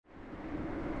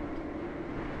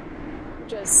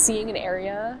Just seeing an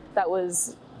area that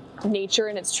was nature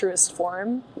in its truest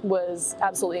form was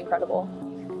absolutely incredible.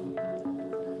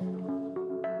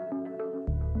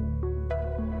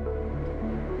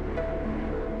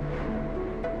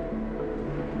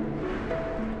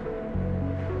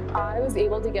 I was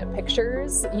able to get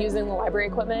pictures using the library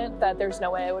equipment that there's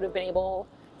no way I would have been able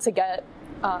to get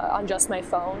on just my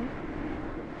phone.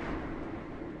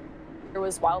 There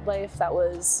was wildlife that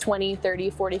was 20,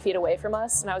 30, 40 feet away from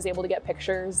us, and I was able to get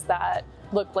pictures that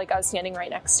looked like I was standing right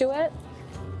next to it.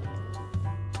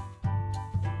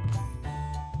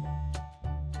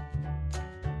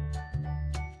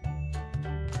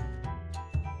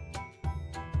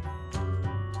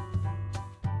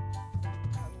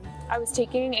 I was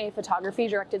taking a photography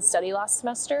directed study last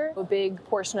semester. A big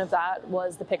portion of that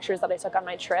was the pictures that I took on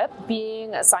my trip.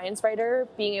 Being a science writer,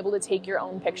 being able to take your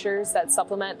own pictures that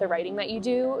supplement the writing that you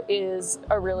do is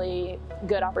a really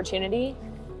good opportunity.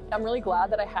 I'm really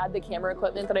glad that I had the camera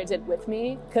equipment that I did with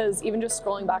me, because even just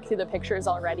scrolling back through the pictures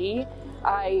already,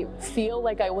 I feel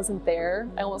like I wasn't there.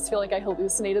 I almost feel like I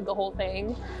hallucinated the whole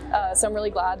thing. So I'm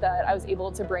really glad that I was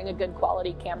able to bring a good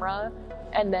quality camera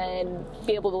and then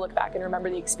be able to look back and remember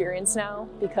the experience now,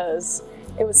 because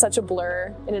it was such a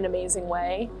blur in an amazing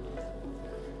way.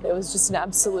 It was just an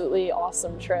absolutely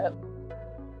awesome trip.